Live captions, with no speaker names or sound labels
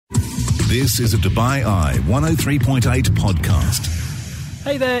This is a Dubai Eye 103.8 podcast.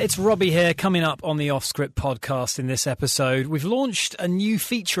 Hey there, it's Robbie here, coming up on the Off Script podcast in this episode. We've launched a new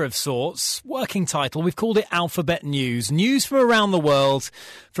feature of sorts, working title. We've called it Alphabet News. News from around the world,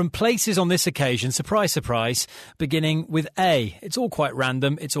 from places on this occasion, surprise, surprise, beginning with A. It's all quite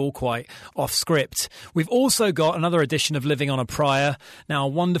random, it's all quite off script. We've also got another edition of Living on a Prayer. Now, a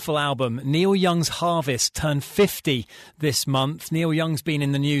wonderful album. Neil Young's Harvest turned 50 this month. Neil Young's been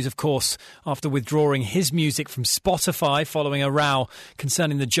in the news, of course, after withdrawing his music from Spotify following a row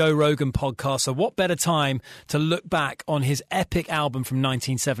concerning the Joe Rogan podcast. So what better time to look back on his epic album from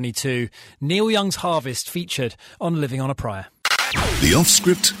 1972, Neil Young's Harvest, featured on Living on a Prayer. The Off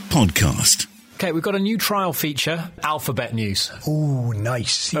Script podcast. Okay, we've got a new trial feature, Alphabet News. Oh,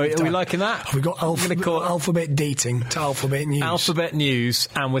 nice. Are we liking that? Have we got alphabet dating to Alphabet News? Alphabet News,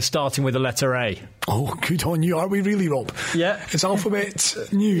 and we're starting with the letter A. Oh, good on you. Are we really, Rob? Yeah. It's Alphabet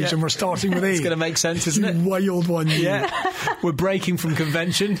News, and we're starting with A. It's going to make sense, isn't it? Wild one. Yeah. We're breaking from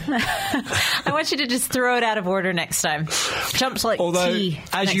convention. I want you to just throw it out of order next time. Jumps like Although, tea.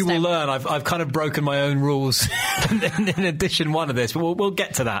 as you will learn, I've kind of broken my own rules in edition one of this, but we'll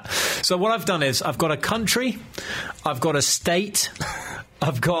get to that. So what I've done is I've got a country, I've got a state,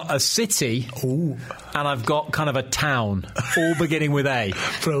 I've got a city, and I've got kind of a town, all beginning with A.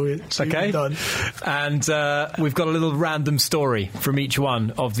 Brilliant. Okay? Done. And we've got a little random story from each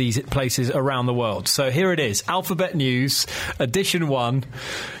one of these places around the world. So here it is, Alphabet News, edition one.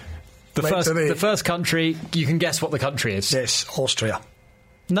 The first country, you can guess what the country is. Yes, Austria.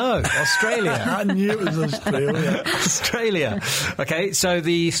 No, Australia. I knew it was Australia. Australia. Okay, so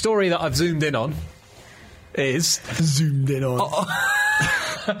the story that I've zoomed in on is... Zoomed in on.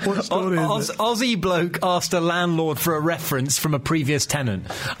 What story is it? Aussie bloke asked a landlord for a reference from a previous tenant.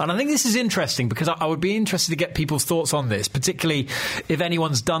 And I think this is interesting because I would be interested to get people's thoughts on this, particularly if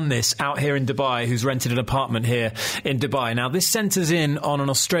anyone's done this out here in Dubai, who's rented an apartment here in Dubai. Now, this centres in on an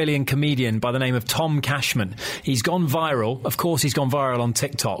Australian comedian by the name of Tom Cashman. He's gone viral. Of course, he's gone viral on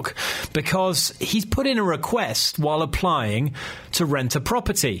TikTok because he's put in a request while applying to rent a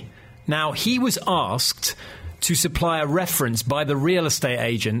property. Now, he was asked to supply a reference by the real estate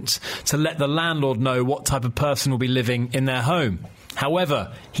agent to let the landlord know what type of person will be living in their home.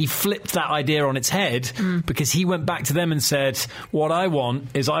 However, he flipped that idea on its head because he went back to them and said, what I want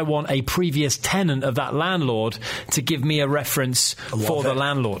is a previous tenant of that landlord to give me a reference for the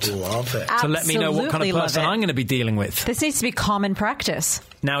landlord. Love it. To let me know what kind of person I'm going to be dealing with. This needs to be common practice.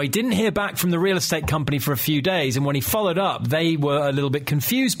 Now, he didn't hear back from the real estate company for a few days, and when he followed up, they were a little bit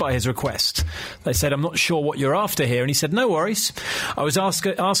confused by his request. They said, I'm not sure what you're after here. And he said, no worries. I was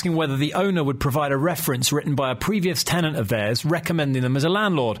asking whether the owner would provide a reference written by a previous tenant of theirs, recommending them as a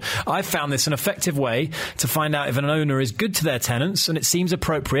landlord. I found this an effective way to find out if an owner is good to their tenants, and it seems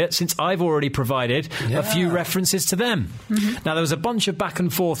appropriate since I've already provided a few references to them. Now, there was a bunch of back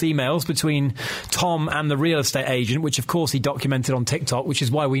and forth emails between Tom and the real estate agent, which, of course, he documented on TikTok, which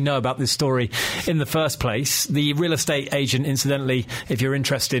is why we know about this story in the first place. The real estate agent, incidentally, if you're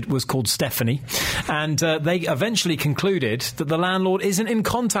interested, was called Stephanie. And they eventually concluded that the landlord isn't in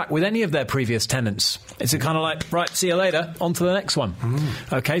contact with any of their previous tenants. It's a kind of like, right, see you later, on to the next one.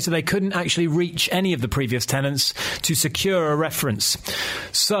 Okay, so they couldn't actually reach any of the previous tenants to secure a reference.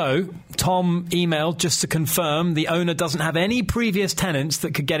 So Tom emailed just to confirm the owner doesn't have any previous tenants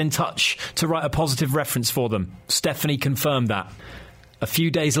that could get in touch to write a positive reference for them. Stephanie confirmed that. A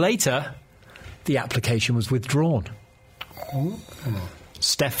few days later, the application was withdrawn.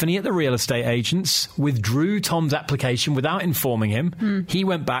 Stephanie at the real estate agents withdrew Tom's application without informing him. He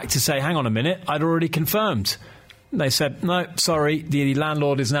went back to say, hang on a minute, I'd already confirmed. They said, no, sorry, the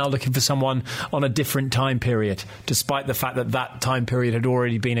landlord is now looking for someone on a different time period, despite the fact that that time period had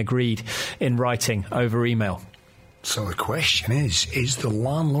already been agreed in writing over email. So the question is the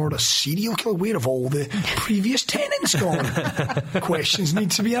landlord a serial killer? Where have all the previous tenants gone? Questions need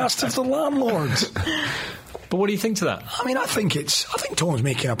to be asked of the landlord. But what do you think to that? I mean, I think Tom's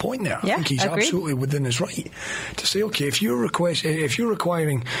making a point there. Yeah, I think he's agreed. absolutely within his right to say, okay, if you're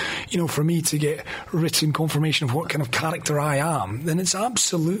requiring, for me to get written confirmation of what kind of character I am, then it's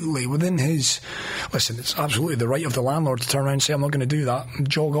absolutely within his. Listen, it's absolutely the right of the landlord to turn around and say, I'm not going to do that. And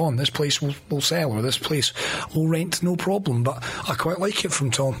jog on. This place will sell, or this place will rent, no problem. But I quite like it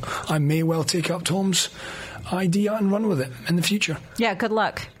from Tom. I may well take up Tom's idea and run with it in the future. Yeah, good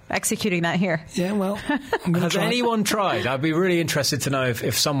luck. executing that here. Yeah, well, I'm going to Has try. anyone tried? I'd be really interested to know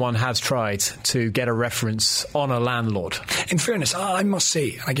if someone has tried to get a reference on a landlord. In fairness, I must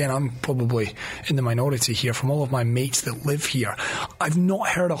say, again, I'm probably in the minority here, from all of my mates that live here, I've not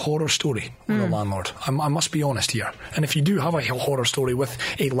heard a horror story with a landlord. I must be honest here. And if you do have a horror story with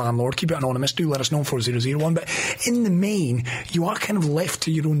a landlord, keep it anonymous, do let us know 4001. But in the main, you are kind of left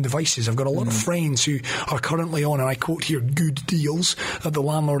to your own devices. I've got a lot of friends who are currently on, and I quote here, good deals, that the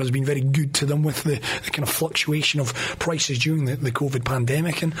landlord has been very good to them with the kind of fluctuation of prices during the COVID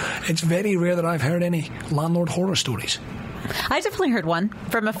pandemic. And it's very rare that I've heard any landlord horror stories. I definitely heard one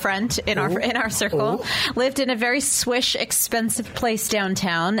from a friend in our circle. Lived in a very swish, expensive place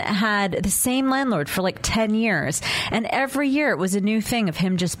downtown. Had the same landlord for like 10 years. And every year it was a new thing of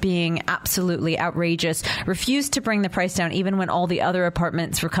him just being absolutely outrageous. Refused to bring the price down even when all the other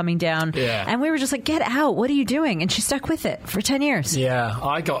apartments were coming down. Yeah. And we were just like, get out. What are you doing? And she stuck with it for 10 years. Yeah,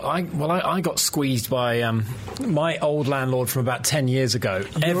 I got squeezed by my old landlord from about 10 years ago.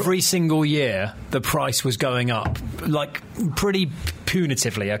 Every single year, the price was going up, like pretty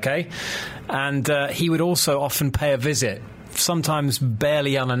punitively, okay? And he would also often pay a visit, sometimes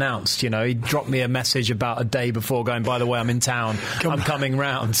barely unannounced. He'd drop me a message about a day before going, by the way, I'm in town, I'm coming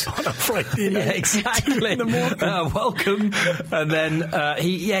round. On a Friday night. Yeah, exactly. Welcome. And then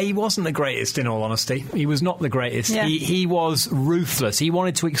he wasn't the greatest, in all honesty. He was not the greatest. Yeah. He was ruthless. He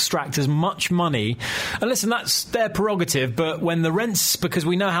wanted to extract as much money. And listen, that's their prerogative, but when the rents, because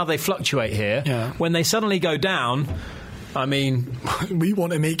we know how they fluctuate here, when they suddenly go down, I mean, we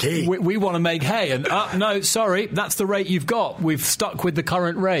want to make hay. We want to make hay, and no, sorry, that's the rate you've got. We've stuck with the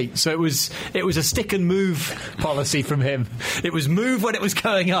current rate. So it was a stick and move policy from him. It was move when it was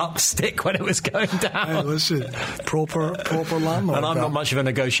going up, stick when it was going down. Hey, listen, proper landlord. And I'm not much of a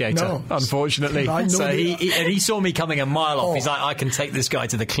negotiator, unfortunately. So he saw me coming a mile off. He's like, I can take this guy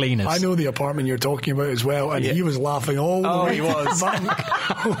to the cleaners. I know the apartment you're talking about as well, and he was laughing all the way he was.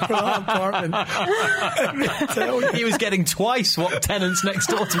 over that apartment. He was getting twice what tenants next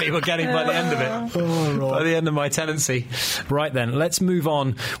door to me were getting by the end of it. By the end of my tenancy. Right then, let's move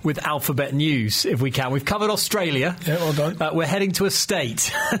on with Alphabet News, if we can. We've covered Australia. Yeah, well done. We're heading to a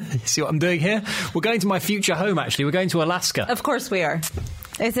state. See what I'm doing here? We're going to my future home, actually. We're going to Alaska. Of course we are.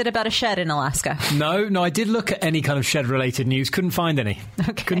 Is it about a shed in Alaska? No, I did look at any kind of shed-related news. Couldn't find any.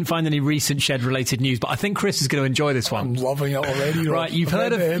 Okay. Couldn't find any recent shed-related news, but I think Chris is going to enjoy this one. I'm loving it already. Right, you've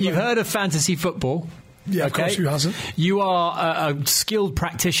heard of fantasy football. Yeah, of course, who hasn't? You are a skilled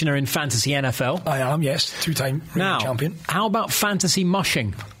practitioner in fantasy NFL. I am, yes. Two-time champion. How about fantasy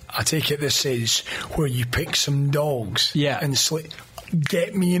mushing? I take it this is where you pick some dogs and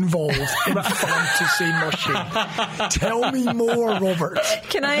get me involved in fantasy mushing. Tell me more, Robert.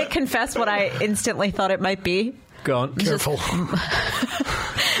 Can I confess what I instantly thought it might be? Go on. Careful.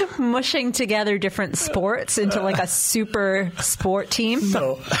 Mushing together different sports into like a super sport team.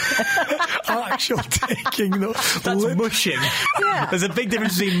 No. Actual taking the... That's mushing. Yeah. There's a big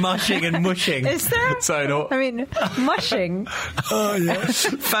difference between mushing and mushing. Is there? So no. I mean, mushing. Oh, yes.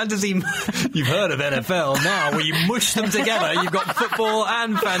 Fantasy... You've heard of NFL now, where you mush them together. You've got football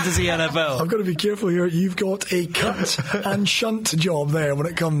and fantasy NFL. I've got to be careful here. You've got a cut and shunt job there when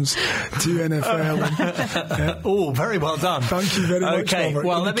it comes to NFL. Oh, very well done. Thank you very much, Robert.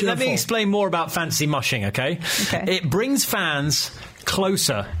 Well, let me explain more about fantasy mushing, okay? It brings fans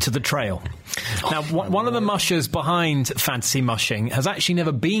closer to the trail. Now, one of the mushers behind fantasy mushing has actually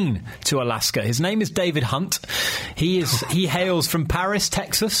never been to Alaska. His name is David Hunt. He hails from Paris,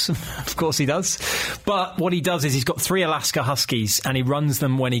 Texas. Of course he does. But what he does is he's got 3 Alaska Huskies and he runs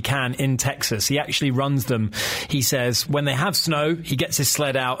them when he can in Texas. He actually runs them, he says, when they have snow, he gets his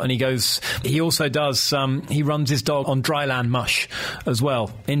sled out and he goes... He also does... he runs his dog on dryland mush as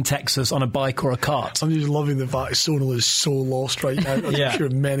well in Texas on a bike or a cart. I'm just loving the fact Sonal is so lost right now. I'm sure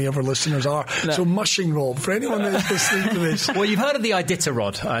many of our listeners are. No. So mushing, Rob, for anyone that's listening to this. Well, you've heard of the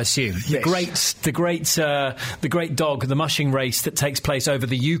Iditarod, I assume. Yes. The great dog, the mushing race that takes place over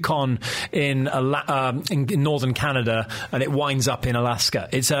the Yukon in northern Canada, and it winds up in Alaska.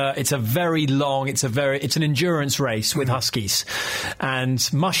 It's a very long. It's an endurance race with Huskies,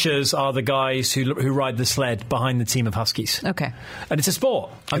 and mushers are the guys who ride the sled behind the team of Huskies. Okay, and it's a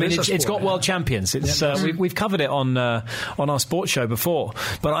sport. It's got world champions. We've covered it on our sports show before,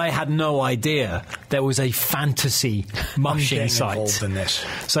 but I had no idea there was a fantasy mushing site. Involved in this.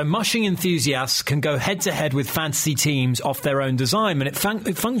 So mushing enthusiasts can go head-to-head with fantasy teams off their own design, and it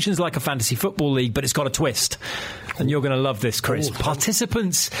functions like a fantasy football league, but it's got a twist. And you're going to love this, Chris.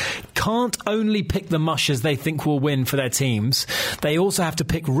 Participants can't only pick the mushers they think will win for their teams. They also have to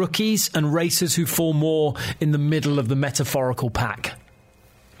pick rookies and racers who fall more in the middle of the metaphorical pack.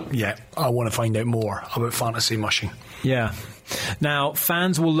 Yeah, I want to find out more about fantasy mushing. Yeah. Now,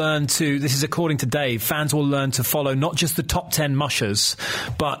 fans will learn to, this is according to Dave, fans will learn to follow not just the top 10 mushers,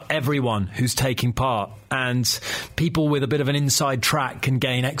 but everyone who's taking part. And people with a bit of an inside track can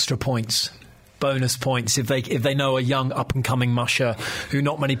gain extra points. Bonus points if they know a young up-and-coming musher who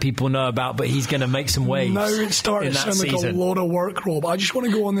not many people know about, but he's going to make some waves. Now it's starting to sound like a lot of work, Rob. I just want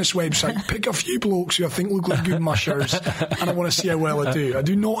to go on this website, pick a few blokes who I think look like good mushers, and I want to see how well I do. I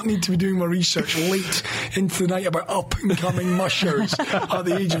do not need to be doing my research late into the night about up-and-coming mushers at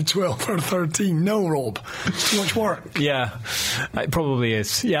the age of 12 or 13. No, Rob. It's too much work. Yeah, it probably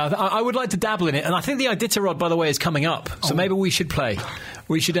is. Yeah, I would like to dabble in it, and I think the Iditarod, by the way, is coming up, so maybe we should play.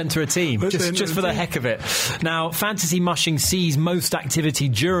 We should enter a team, just for the heck of it. Now, fantasy mushing sees most activity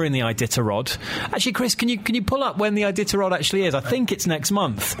during the Iditarod. Actually, Chris, can you pull up when the Iditarod actually is? I think it's next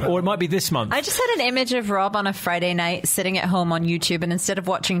month, or it might be this month. I just had an image of Rob on a Friday night sitting at home on YouTube, and instead of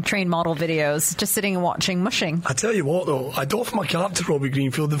watching train model videos, just sitting and watching mushing. I tell you what, though, I doff my cap to Robbie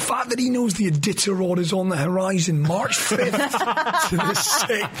Greenfield. The fact that he knows the Iditarod is on the horizon March 5th to the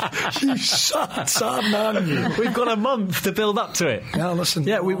 6th. You sad man, you. We've got a month to build up to it. Yeah, listen.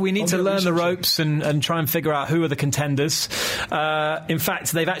 Yeah, we need to learn the ropes and try and figure out who are the contenders. In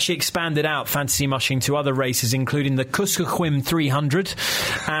fact, they've actually expanded out fantasy mushing to other races, including the Kuskokwim 300,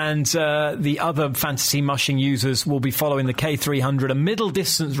 and the other fantasy mushing users will be following the K300, a middle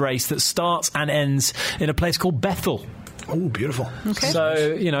distance race that starts and ends in a place called Bethel. Oh, beautiful. Okay.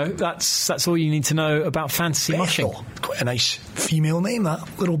 So, that's all you need to know about fantasy mushing. Quite a nice female name,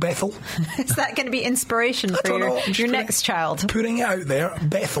 that. Little Bethel. Is that going to be inspiration for your next child? Putting it out there,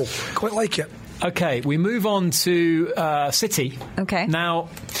 Bethel. Quite like it. Okay, we move on to City. Okay. Now,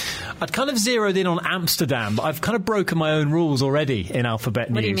 I'd kind of zeroed in on Amsterdam, but I've kind of broken my own rules already in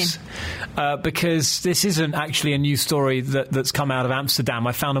Alphabet News. What do you mean? Because this isn't actually a news story that's come out of Amsterdam.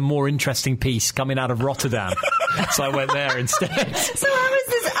 I found a more interesting piece coming out of Rotterdam, so I went there instead. So how is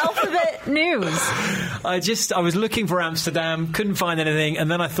this Alphabet News? I was looking for Amsterdam, couldn't find anything,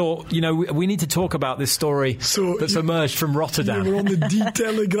 and then I thought, we need to talk about this story that's emerged from Rotterdam. You were on the Die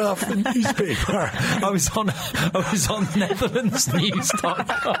Telegraaf newspaper. I was on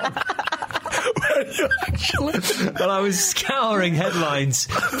NetherlandsNews.com. Were you actually? But I was scouring headlines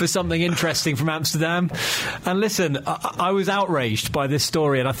for something interesting from Amsterdam. And listen, I was outraged by this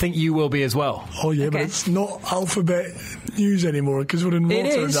story, and I think you will be as well. Oh, yeah, but it's not Alphabet News anymore because we're in Rotterdam.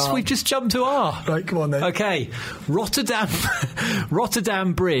 It is. We've just jumped to R. Right, come on then. Okay. Rotterdam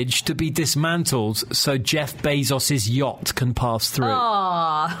Bridge to be dismantled so Jeff Bezos' yacht can pass through.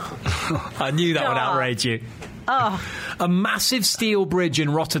 Aww. I knew that would outrage you. Oh. A massive steel bridge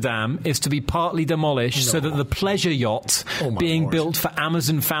in Rotterdam is to be partly demolished so that the pleasure yacht being built for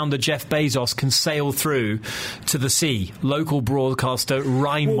Amazon founder Jeff Bezos can sail through to the sea. Local broadcaster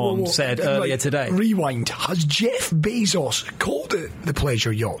Rijnmond said earlier today. Rewind. Has Jeff Bezos called it the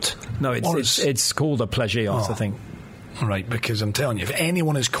pleasure yacht? No, it's called a pleasure yacht, I think. Right, because I'm telling you, if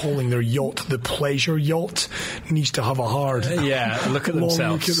anyone is calling their yacht the pleasure yacht, needs to have a hard look at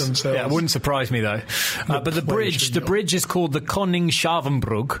themselves. Yeah, it wouldn't surprise me though. But the bridge is called the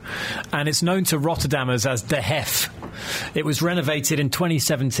Koningshavenbrug, and it's known to Rotterdammers as De Hef. It was renovated in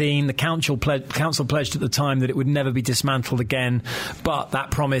 2017. The council pledged at the time that it would never be dismantled again, but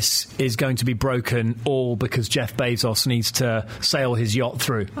that promise is going to be broken, all because Jeff Bezos needs to sail his yacht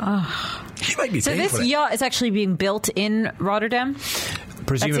through. He might be so this yacht is actually being built in Rotterdam?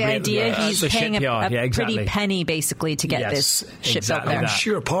 Presumably, that's the idea. He's paying a pretty penny, basically, to get this shipped up there. I'm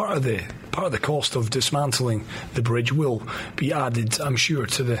sure part of the cost of dismantling the bridge will be added, I'm sure,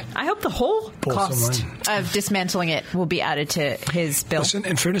 to the... I hope the whole cost of dismantling it will be added to his bill. Listen,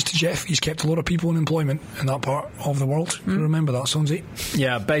 in fairness to Jeff, he's kept a lot of people in employment in that part of the world. Remember that, Sonzi.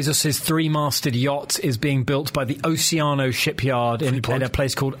 Yeah, Bezos' three-masted yacht is being built by the Oceano shipyard in a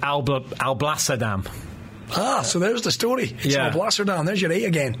place called Alblasserdam. So there's the story. It's Alblasserdam. There's your A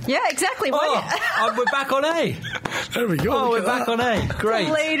again. Yeah, exactly. We're back on A. There we go. We're back on A. Great.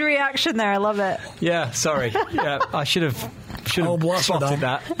 Delayed reaction there. I love it. Yeah, sorry. Yeah, I should have spotted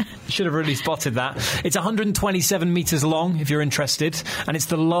that. Should have really spotted that. It's 127 metres long, if you're interested, and it's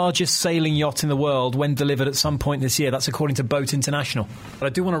the largest sailing yacht in the world when delivered at some point this year. That's according to Boat International. But I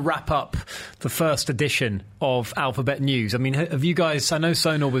do want to wrap up the first edition of Alphabet News. I mean, have you guys... I know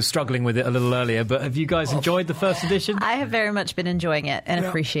Sonal was struggling with it a little earlier, but have you guys enjoyed the first edition? I have very much been enjoying it and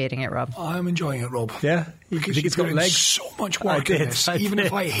appreciating it, Rob. I'm enjoying it, Rob. Yeah? Because you've got legs? So much work in this. Even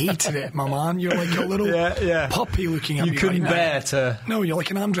if I hated it, my man, you're like a little puppy looking at me. You couldn't bear to... No, you're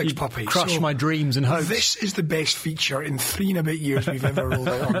like an Andrix puppy. Crush my dreams and hopes. This is the best feature in 3 and a bit years we've ever rolled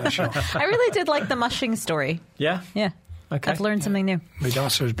out on the show. I really did like the mushing story. Yeah? Yeah. Okay. I've learned something new.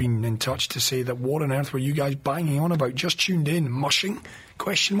 Midasser's been in touch to say that what on earth were you guys banging on about? Just tuned in, mushing? ?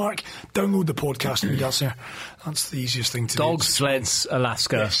 Download the podcast, Midasser. That's the easiest thing to do. Dog sleds,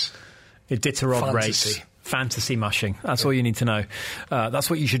 Alaska. Yes. Iditarod Fantasy. race. Fantasy mushing. That's all you need to know. That's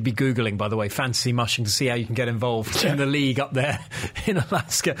what you should be Googling, by the way. Fantasy mushing, to see how you can get involved in the league up there in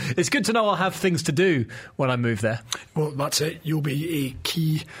Alaska. It's good to know I'll have things to do when I move there. Well, that's it. You'll be a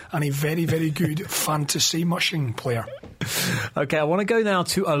key and a very, very good fantasy mushing player. Okay, I want to go now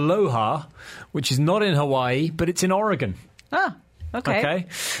to Aloha, which is not in Hawaii, but it's in Oregon. Oh, okay.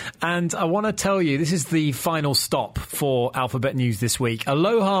 And I want to tell you, this is the final stop for Alphabet News this week.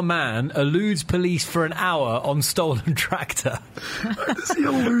 Aloha man eludes police for an hour on stolen tractor. How does he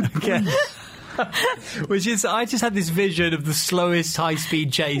elude police? Which is, I just had this vision of the slowest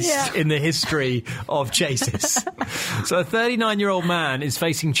high-speed chase in the history of chases. So a 39-year-old man is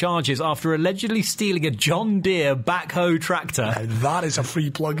facing charges after allegedly stealing a John Deere backhoe tractor. Now, that is a free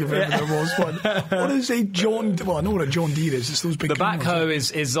plug if ever there was one. What is a John... Well, I know what a John Deere is. It's those big... The backhoe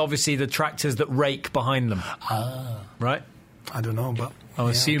is obviously the tractors that rake behind them. Right? I don't know, but... I'm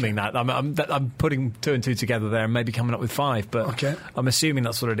assuming that. I'm putting 2 and 2 together there and maybe coming up with 5, but I'm assuming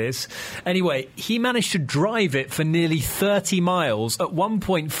that's what it is. Anyway, he managed to drive it for nearly 30 miles, at one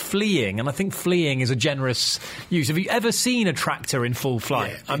point fleeing, and I think fleeing is a generous use. Have you ever seen a tractor in full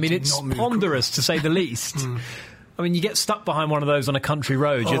flight? Yeah, I mean, it's ponderous, to say the least. I mean, you get stuck behind one of those on a country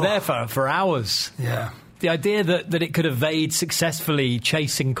road, you're there for hours. Yeah. The idea that it could evade successfully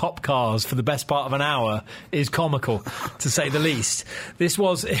chasing cop cars for the best part of an hour is comical, to say the least. This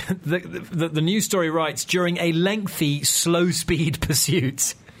was, the news story writes, during a lengthy, slow-speed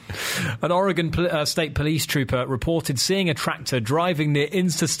pursuit. An Oregon State Police trooper reported seeing a tractor driving near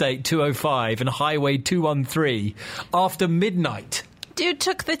Interstate 205 and Highway 213 after midnight. Dude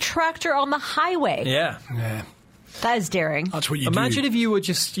took the tractor on the highway. Yeah. That is daring. That's what you Imagine do.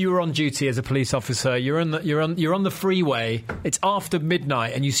 if you were on duty as a police officer. You're on the freeway. It's after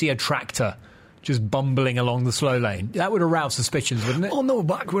midnight, and you see a tractor just bumbling along the slow lane. That would arouse suspicions, wouldn't it? Oh no,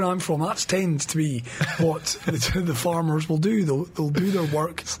 back where I'm from, that tends to be what the farmers will do. They'll do their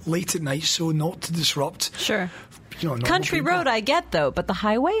work late at night, so not to disrupt. Sure. Normal Country people. road, I get though, but the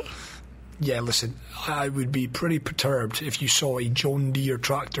highway. Yeah, listen, I would be pretty perturbed if you saw a John Deere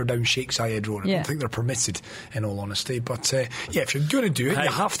tractor down Shakes Head Road. I don't think they're permitted, in all honesty. But, if you're going to do it, you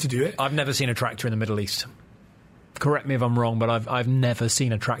have to do it. I've never seen a tractor in the Middle East. Correct me if I'm wrong, but I've never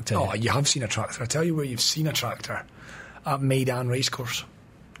seen a tractor. Oh, you have seen a tractor. I tell you where you've seen a tractor. At Maidan Racecourse.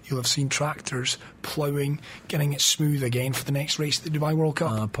 You'll have seen tractors ploughing, getting it smooth again for the next race at the Dubai World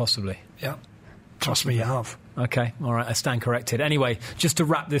Cup. Possibly. Yeah. Trust me, you have. Okay, all right, I stand corrected. Anyway, just to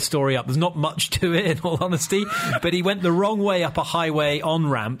wrap this story up, there's not much to it, in all honesty, but he went the wrong way up a highway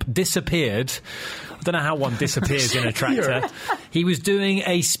on-ramp, disappeared. I don't know how one disappears in a tractor. He was doing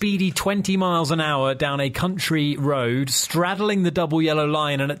a speedy 20 miles an hour down a country road, straddling the double yellow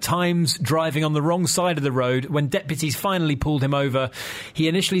line and at times driving on the wrong side of the road. When deputies finally pulled him over, he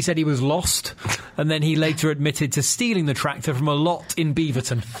initially said he was lost, and then he later admitted to stealing the tractor from a lot in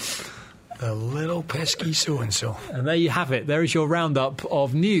Beaverton. The little pesky so-and-so. And there you have it. There is your roundup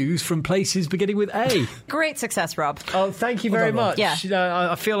of news from places beginning with A. Great success, Rob. Oh, thank you very much. Yeah.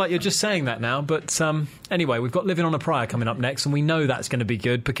 I feel like you're just saying that now. But anyway, we've got Living on a Prayer coming up next, and we know that's going to be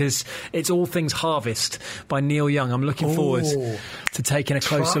good because it's All Things Harvest by Neil Young. I'm looking forward to taking a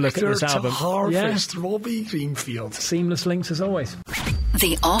closer look at this album. Harvest, Robbie Greenfield. Seamless links as always.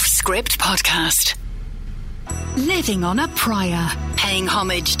 The Off Script Podcast. Living on a Prayer, paying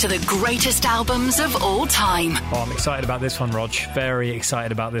homage to the greatest albums of all time. Oh, I'm excited about this one, Rog. Very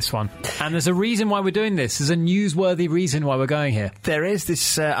excited about this one. And there's a reason why we're doing this. There's a newsworthy reason why we're going here. There is.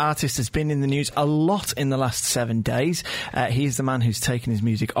 This artist has been in the news a lot in the last 7 days. He's the man who's taken his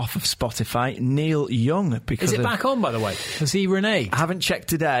music off of Spotify, Neil Young. Is it back on, by the way? Has he reneged? I haven't checked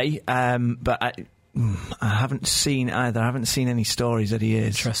today, but I haven't seen either. I haven't seen any stories that he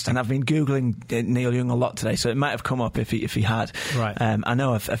is. Interesting. And I've been Googling Neil Young a lot today, so it might have come up if he had. Right. I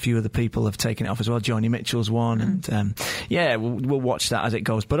know a few other people have taken it off as well. Joni Mitchell's one, and we'll watch that as it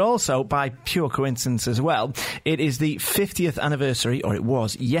goes. But also, by pure coincidence as well, it is the 50th anniversary, or it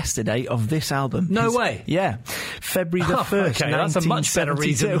was yesterday, of this album. No way. Yeah. February the 1st, okay, that's a much better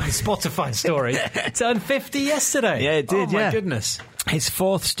reason than the Spotify story. It turned 50 yesterday. Yeah, it did, Oh, my goodness. His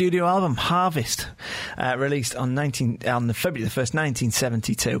 4th studio album, Harvest, released on the February the 1st,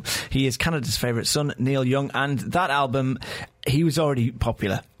 1972. He is Canada's favourite son, Neil Young, and that album he was already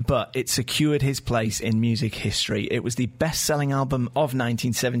popular, but it secured his place in music history. It was the best-selling album of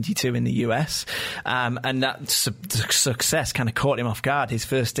 1972 in the US, and that success kind of caught him off guard. His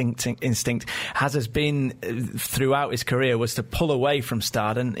first instinct, has been throughout his career, was to pull away from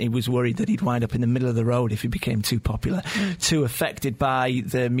stardom. He was worried that he'd wind up in the middle of the road if he became too popular, too affected by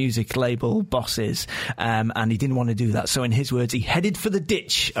the music label bosses, and he didn't want to do that. So in his words, he headed for the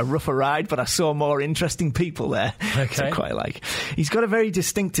ditch, a rougher ride, but I saw more interesting people there. Okay. To quite like. He's got a very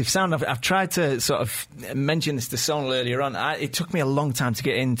distinctive sound. I've tried to sort of mention this to Sonal earlier on. It took me a long time to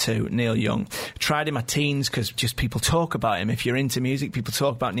get into Neil Young. Tried in my teens because just people talk about him. If you're into music, people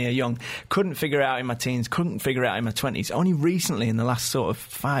talk about Neil Young. Couldn't figure it out in my teens, couldn't figure it out in my 20s. Only recently, in the last sort of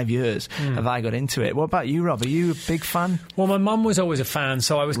 5 years, have I got into it. What about you, Rob? Are you a big fan? Well, my mum was always a fan,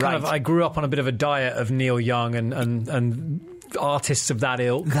 so I was I grew up on a bit of a diet of Neil Young and artists of that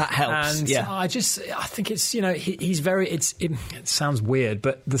ilk. That helps. And yeah. I think it's, he's very, it sounds weird,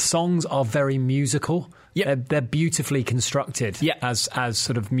 but the songs are very musical. Yeah, they're beautifully constructed as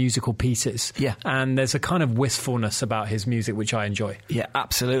sort of musical pieces. Yeah, and there's a kind of wistfulness about his music which I enjoy. Yeah,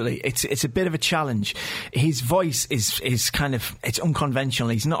 absolutely. It's a bit of a challenge. His voice is kind of, it's unconventional.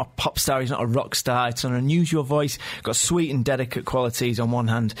 He's not a pop star. He's not a rock star. It's an unusual voice. Got sweet and delicate qualities on one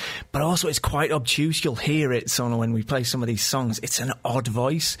hand, but also it's quite obtuse. You'll hear it, Sona, when we play some of these songs. It's an odd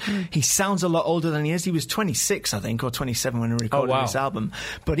voice. He sounds a lot older than he is. He was 26, I think, or 27 when he recorded this album.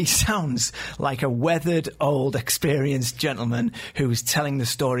 But he sounds like a weathered, old, experienced gentleman who is telling the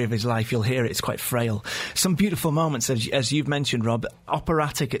story of his life. You'll hear it. It's quite frail. Some beautiful moments, as you've mentioned, Rob,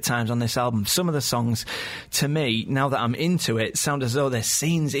 operatic at times on this album. Some of the songs, to me, now that I'm into it, sound as though they're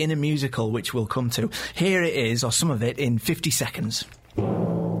scenes in a musical, which we'll come to. Here it is, or some of it, in 50 seconds.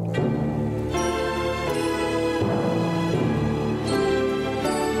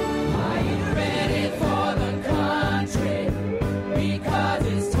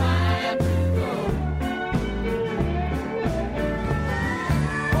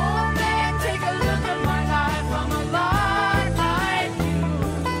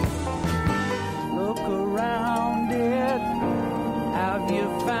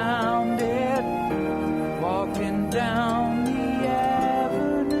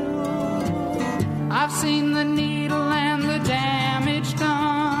 Seen the needle and the damage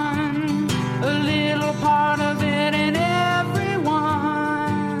done, a little part of it in everyone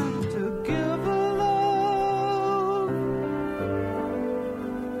to give a love.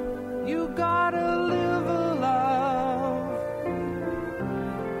 You gotta live a love.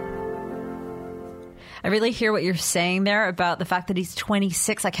 I really hear what you're saying there about the fact that he's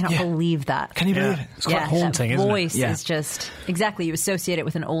 26. I cannot believe that. Can you believe it? It's quite haunting, isn't it? That voice is just, exactly, you associate it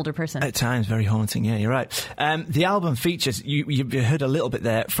with an older person. At times, very haunting, yeah, you're right. The album features, you heard a little bit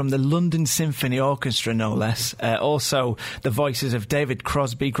there, from the London Symphony Orchestra, no less. Also, the voices of David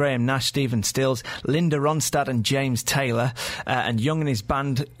Crosby, Graham Nash, Stephen Stills, Linda Ronstadt and James Taylor, and Young and his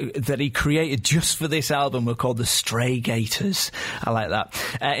band that he created just for this album were called the Stray Gators. I like that.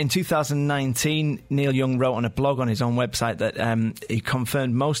 In 2019, Neil Young wrote on a blog on his own website that he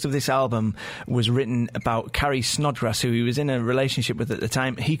confirmed most of this album was written about Carrie Snodgrass, who he was in a relationship with at the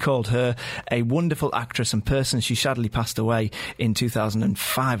time. He called her a wonderful actress and person. She sadly passed away in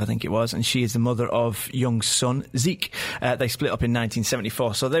 2005, I think it was, and she is the mother of Young's son, Zeke. They split up in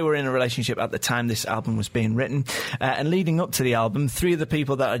 1974, so they were in a relationship at the time this album was being written. And leading up to the album, three of the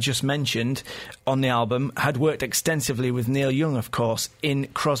people that I just mentioned on the album had worked extensively with Neil Young, of course, in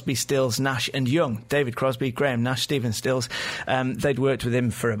Crosby, Stills, Nash and Young. David Crosby, Graham Nash, Stephen Stills. They'd worked with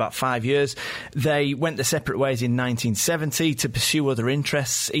him for about 5 years. They went their separate ways in 1970 to pursue other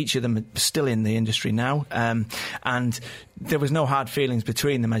interests. Each of them are still in the industry now. And there was no hard feelings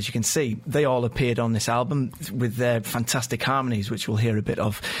between them, as you can see. They all appeared on this album with their fantastic harmonies, which we'll hear a bit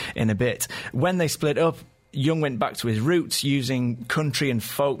of in a bit. When they split up, Young went back to his roots, using country and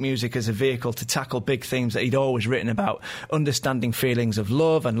folk music as a vehicle to tackle big themes that he'd always written about, understanding feelings of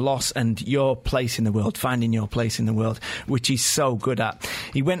love and loss and your place in the world, finding your place in the world, which he's so good at.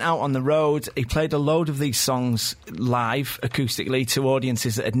 He went out on the road, he played a load of these songs live, acoustically, to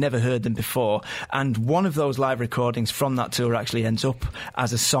audiences that had never heard them before, and one of those live recordings from that tour actually ends up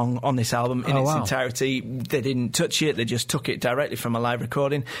as a song on this album in its entirety. They didn't touch it, they just took it directly from a live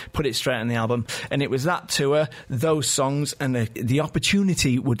recording, put it straight on the album, and it was that tour, those songs, and the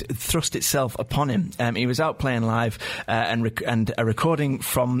opportunity would thrust itself upon him. He was out playing live, and a recording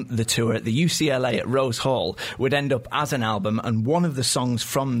from the tour at the UCLA at Rose Hall would end up as an album, and one of the songs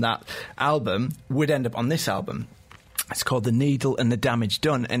from that album would end up on this album. It's called The Needle and the Damage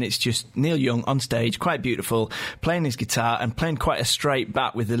Done, and it's just Neil Young on stage, quite beautiful, playing his guitar and playing quite a straight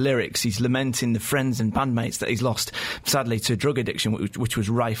bat with the lyrics. He's lamenting the friends and bandmates that he's lost, sadly, to drug addiction, which was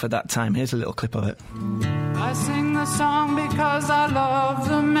rife at that time. Here's a little clip of it. I sing the song because I love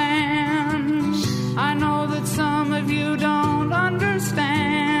the man. I know that some of you don't understand.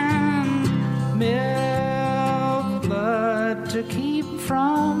 Milk blood to keep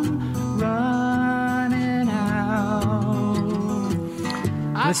from running out.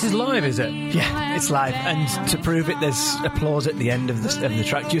 This is live, is it? Yeah, it's live, and to prove it, there's applause at the end of the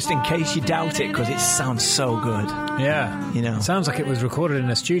track, just in case you doubt it, because it sounds so good. Yeah, you know, it sounds like it was recorded in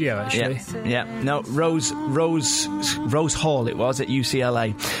a studio, actually. Yeah. No, Rose Hall it was at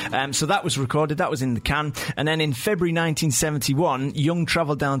UCLA. So that was recorded. That was in the can. And then in February 1971, Young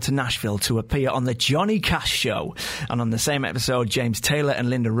travelled down to Nashville to appear on the Johnny Cash Show. And on the same episode, James Taylor and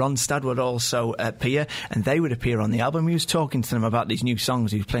Linda Ronstadt would also appear, and they would appear on the album. He was talking to them about these new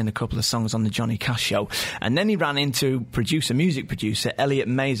songs. He was playing a couple of songs on the Johnny Cash Show. And then he ran into music producer Elliot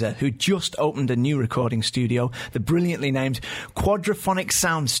Mazer, who just opened a new recording studio, the brilliantly named Quadraphonic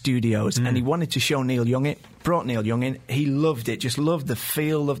Sound Studios, and he wanted to show Neil Young it. Brought Neil Young in. He loved it, just loved the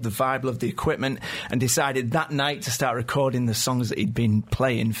feel, loved the vibe, loved the equipment, and decided that night to start recording the songs that he'd been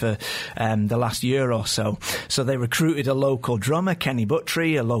playing for the last year or so. So they recruited a local drummer, Kenny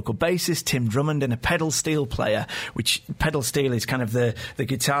Buttry, a local bassist, Tim Drummond, and a pedal steel player, which pedal steel is kind of the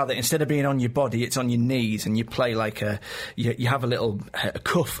guitar that instead of being on your body, it's on your knees, and you play like you have a little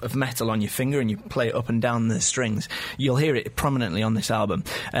cuff of metal on your finger, and you play it up and down the strings. You'll hear it prominently on this album.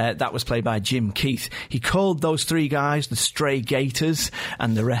 That was played by Jim Keith. He called those three guys the Stray Gators,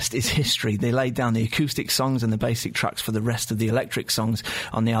 and the rest is history. They laid down the acoustic songs and the basic tracks for the rest of the electric songs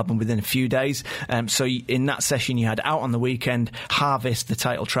on the album within a few days. So in that session you had Out on the Weekend, Harvest, the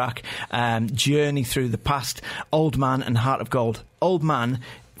title track, Journey Through the Past, Old Man, and Heart of Gold. Old Man,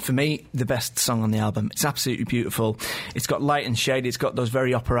 for me, the best song on the album. It's absolutely beautiful. It's got light and shade. It's got those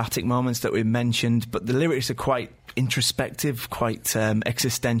very operatic moments that we mentioned, but the lyrics are quite introspective, quite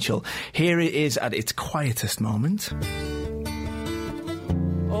existential. Here it is at its quietest moment.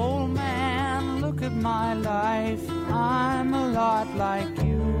 Old man, look at my life. I'm a lot like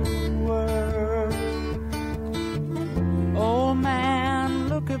you were. Old man,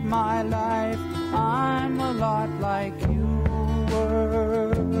 look at my life. I'm a lot like you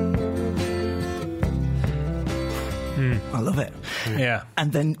were. I love it. Yeah.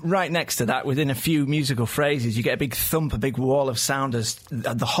 And then right next to that, within a few musical phrases, you get a big thump, a big wall of sound as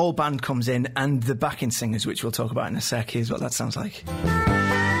the whole band comes in, and the backing singers, which we'll talk about in a sec. Here's what that sounds like.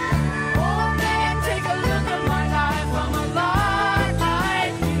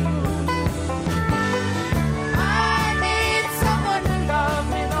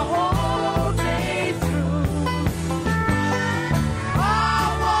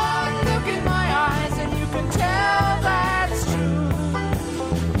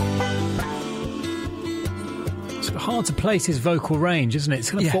 Hard to place his vocal range, isn't it?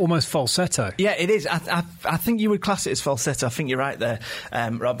 It's kind of almost falsetto. Yeah, it is. I think you would class it as falsetto. I think you're right there,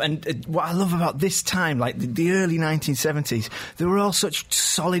 Rob. And what I love about this time, like the early 1970s, they were all such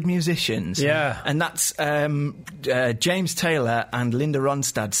solid musicians. Yeah. And that's James Taylor and Linda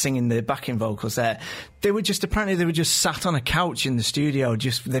Ronstadt singing the backing vocals there. They were just sat on a couch in the studio.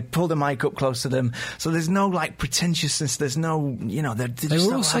 They pulled the mic up close to them, so there's no like pretentiousness. There's no, they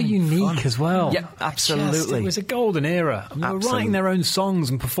were all so unique fun as well. Yeah, absolutely. It was a golden era. I mean, they were writing their own songs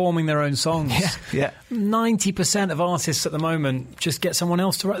and performing their own songs. Yeah. 90% of artists at the moment just get someone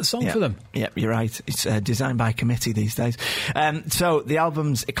else to write the song for them. Yeah, you're right. It's designed by committee these days. So the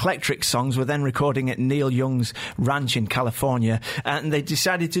album's eclectic songs were then recording at Neil Young's ranch in California, and they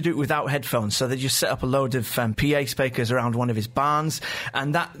decided to do it without headphones. So they just set up a load of PA speakers around one of his barns,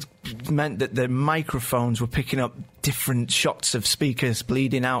 and that meant that the microphones were picking up different shots of speakers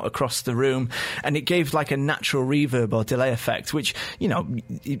bleeding out across the room, and it gave like a natural reverb or delay effect, which,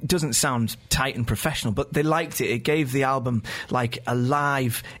 it doesn't sound tight and professional, but they liked it. It gave the album like a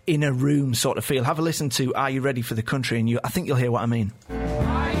live, in a room sort of feel. Have a listen to Are You Ready for the Country, and I think you'll hear what I mean.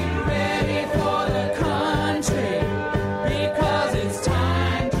 Are you ready for the country? Because it's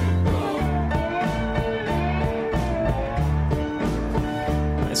time to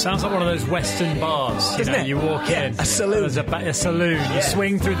It sounds like one of those Western bars. Isn't it? You walk in. A saloon. There's a saloon. Yeah. You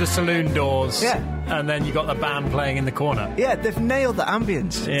swing through the saloon doors. Yeah. and then you got the band playing in the corner. Yeah, they've nailed the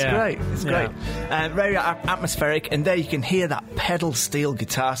ambience. It's great. It's great. Very atmospheric, and there you can hear that pedal steel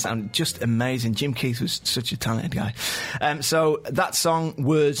guitar sound. Just amazing. Jim Keith was such a talented guy. So that song,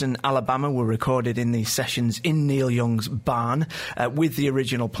 Words and Alabama, were recorded in these sessions in Neil Young's barn with the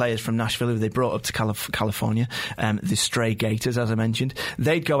original players from Nashville who they brought up to California, the Stray Gators, as I mentioned.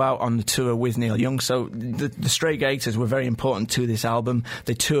 They'd go out on the tour with Neil Young, so the Stray Gators were very important to this album.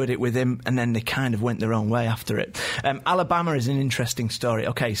 They toured it with him, and then they kind of went their own way after it. Alabama is an interesting story.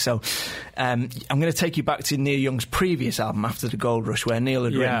 Okay, so I'm going to take you back to Neil Young's previous album, After the Gold Rush, where Neil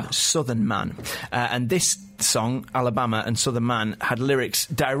had written Southern Man. And this song, Alabama and Southern Man, had lyrics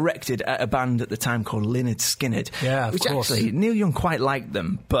directed at a band at the time called Lynyrd Skynyrd. Yeah, of which course. Actually, Neil Young quite liked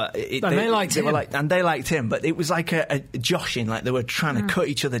them, but they liked him. And they liked him, but it was like a joshing, like they were trying to cut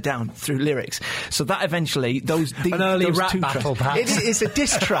each other down through lyrics. So that eventually, an early rap battle, perhaps. It's a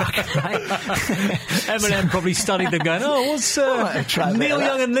diss track, right? Eminem probably studied them, going, what's Neil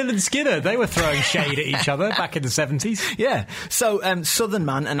Young and Lynyrd Skynyrd? They were throwing shade at each other back in the 70s. Yeah. So Southern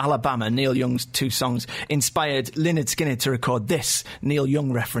Man and Alabama, Neil Young's two songs, inspired Lynyrd Skynyrd to record this Neil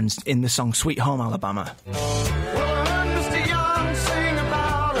Young referenced in the song Sweet Home Alabama.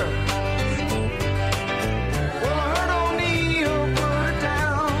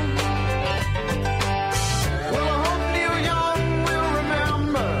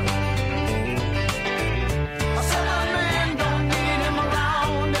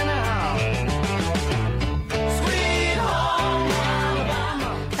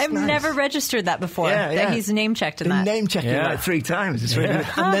 Never registered that before. That he's name checked in that. Name checked it like 3 times. It's really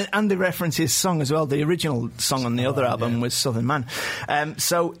good. And they reference his song as well. The original song on the other album was Southern Man.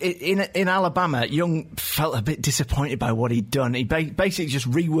 So in Alabama, Young felt a bit disappointed by what he'd done. He basically just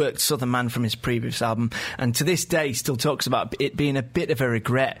reworked Southern Man from his previous album, and to this day still talks about it being a bit of a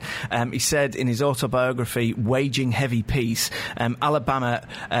regret. He said in his autobiography, Waging Heavy Peace, Alabama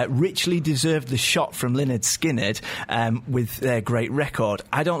richly deserved the shot from Lynyrd Skynyrd with their great record.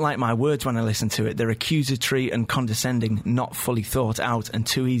 I don't like my words when I listen to it. They're accusatory and condescending, not fully thought out, and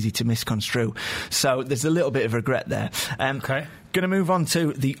too easy to misconstrue. So there's a little bit of regret there. Okay. Going to move on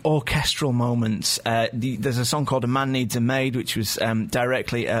to the orchestral moments. There's a song called A Man Needs a Maid, which was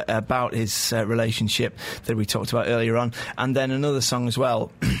directly about his relationship that we talked about earlier on. And then another song as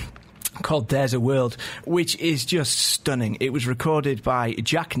well called There's a World, which is just stunning. It was recorded by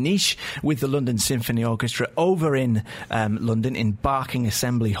Jack Nish with the London Symphony Orchestra over in London in Barking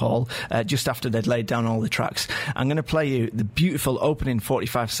Assembly Hall just after they'd laid down all the tracks. I'm going to play you the beautiful opening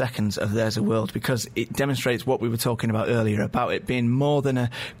 45 seconds of There's a World because it demonstrates what we were talking about earlier about it being more than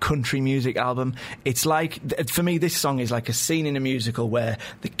a country music album. It's like, for me, this song is like a scene in a musical where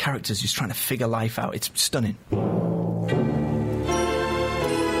the character's just trying to figure life out. It's stunning.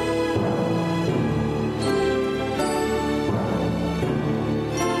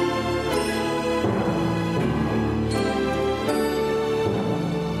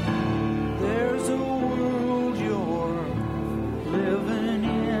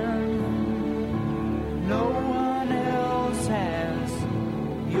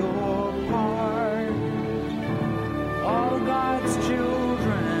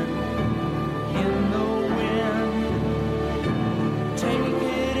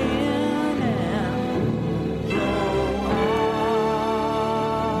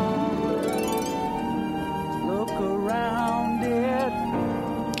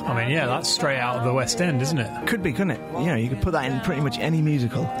 That's straight out of the West End, isn't it? Could be, couldn't it? You know, you could put that in pretty much any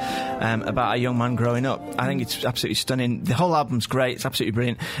musical about a young man growing up. I think it's absolutely stunning. The whole album's great. It's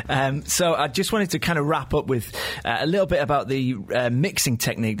absolutely brilliant. So I just wanted to kind of wrap up with a little bit about the mixing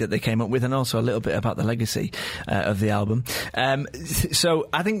technique that they came up with, and also a little bit about the legacy of the album. So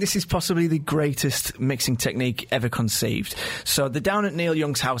I think this is possibly the greatest mixing technique ever conceived. So they're down at Neil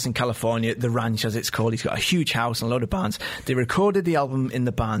Young's house in California, the ranch as it's called. He's got a huge house and a load of barns. They recorded the album in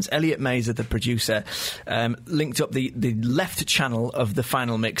the barns. Elliot Mazer, the producer, linked up the left channel of the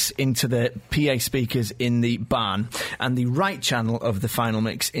final mix into the PA speakers in the barn, and the right channel of the final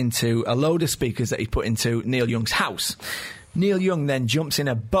mix into a load of speakers that he put into Neil Young's house. Neil Young then jumps in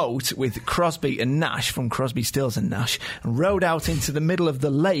a boat with Crosby and Nash from Crosby, Stills and Nash and rode out into the middle of the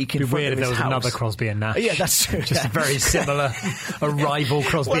lake in front of his house. It'd be weird if there was another Crosby and Nash. Yeah, that's true. Just very similar, a rival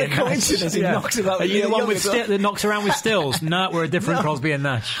Crosby and Nash. What a coincidence. He knocks about Are you the one that knocks around with Stills? No, we're a different Crosby and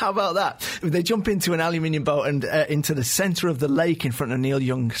Nash. How about that? They jump into an aluminium boat and into the centre of the lake in front of Neil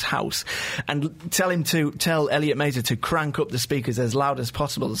Young's house and tell Elliot Mazer to crank up the speakers as loud as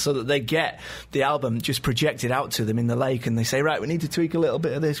possible so that they get the album just projected out to them in the lake, and they say, right, we need to tweak a little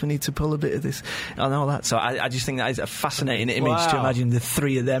bit of this, we need to pull a bit of this, and all that. So I just think that is a fascinating image to imagine the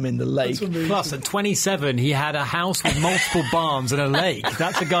three of them in the lake. Plus, at 27, he had a house with multiple barns and a lake.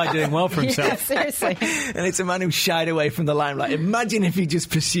 That's a guy doing well for himself. Yeah, seriously. And it's a man who shied away from the limelight. Imagine if he just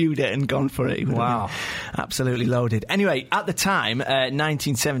pursued it and gone for it. Wow. Absolutely loaded. Anyway, at the time,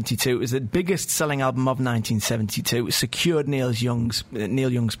 1972, it was the biggest selling album of 1972. It secured Neil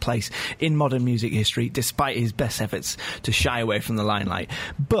Young's place in modern music history, despite his best efforts to shy away from the limelight.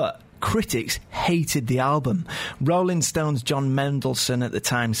 But critics hated the album. Rolling Stone's John Mendelsohn at the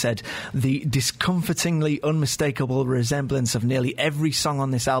time said the discomfortingly unmistakable resemblance of nearly every song on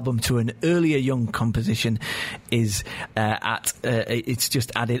this album to an earlier Young composition is it's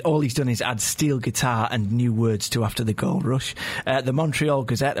just added, all he's done is add steel guitar and new words to After the Gold Rush. The Montreal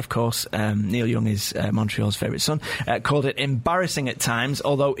Gazette, of course, Neil Young is Montreal's favourite son, called it embarrassing at times,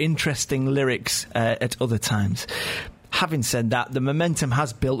 although interesting lyrics at other times. Having said that, the momentum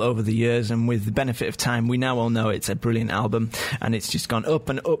has built over the years, and with the benefit of time, we now all know it's a brilliant album, and it's just gone up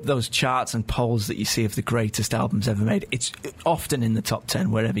and up those charts and polls that you see of the greatest albums ever made. It's often in the top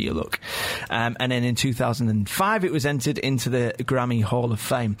 10 wherever you look. And then in 2005, it was entered into the Grammy Hall of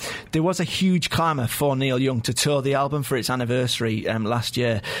Fame. There was a huge clamour for Neil Young to tour the album for its anniversary last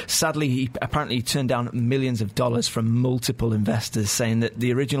year. Sadly, he apparently turned down millions of dollars from multiple investors, saying that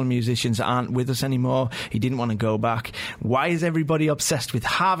the original musicians aren't with us anymore. He didn't want to go back. Why is everybody obsessed with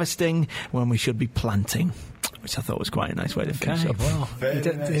harvesting when we should be planting? Which I thought was quite a nice way to finish up. Well,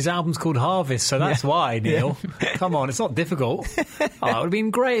 his album's called Harvest, so that's why, Neil. Yeah. Come on, it's not difficult. It would have been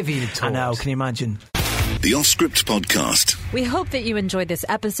great if he'd talked. I know, can you imagine? The Off-Script Podcast. We hope that you enjoyed this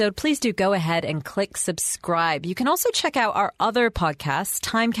episode. Please do go ahead and click subscribe. You can also check out our other podcasts,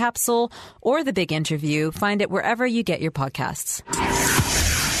 Time Capsule or The Big Interview. Find it wherever you get your podcasts.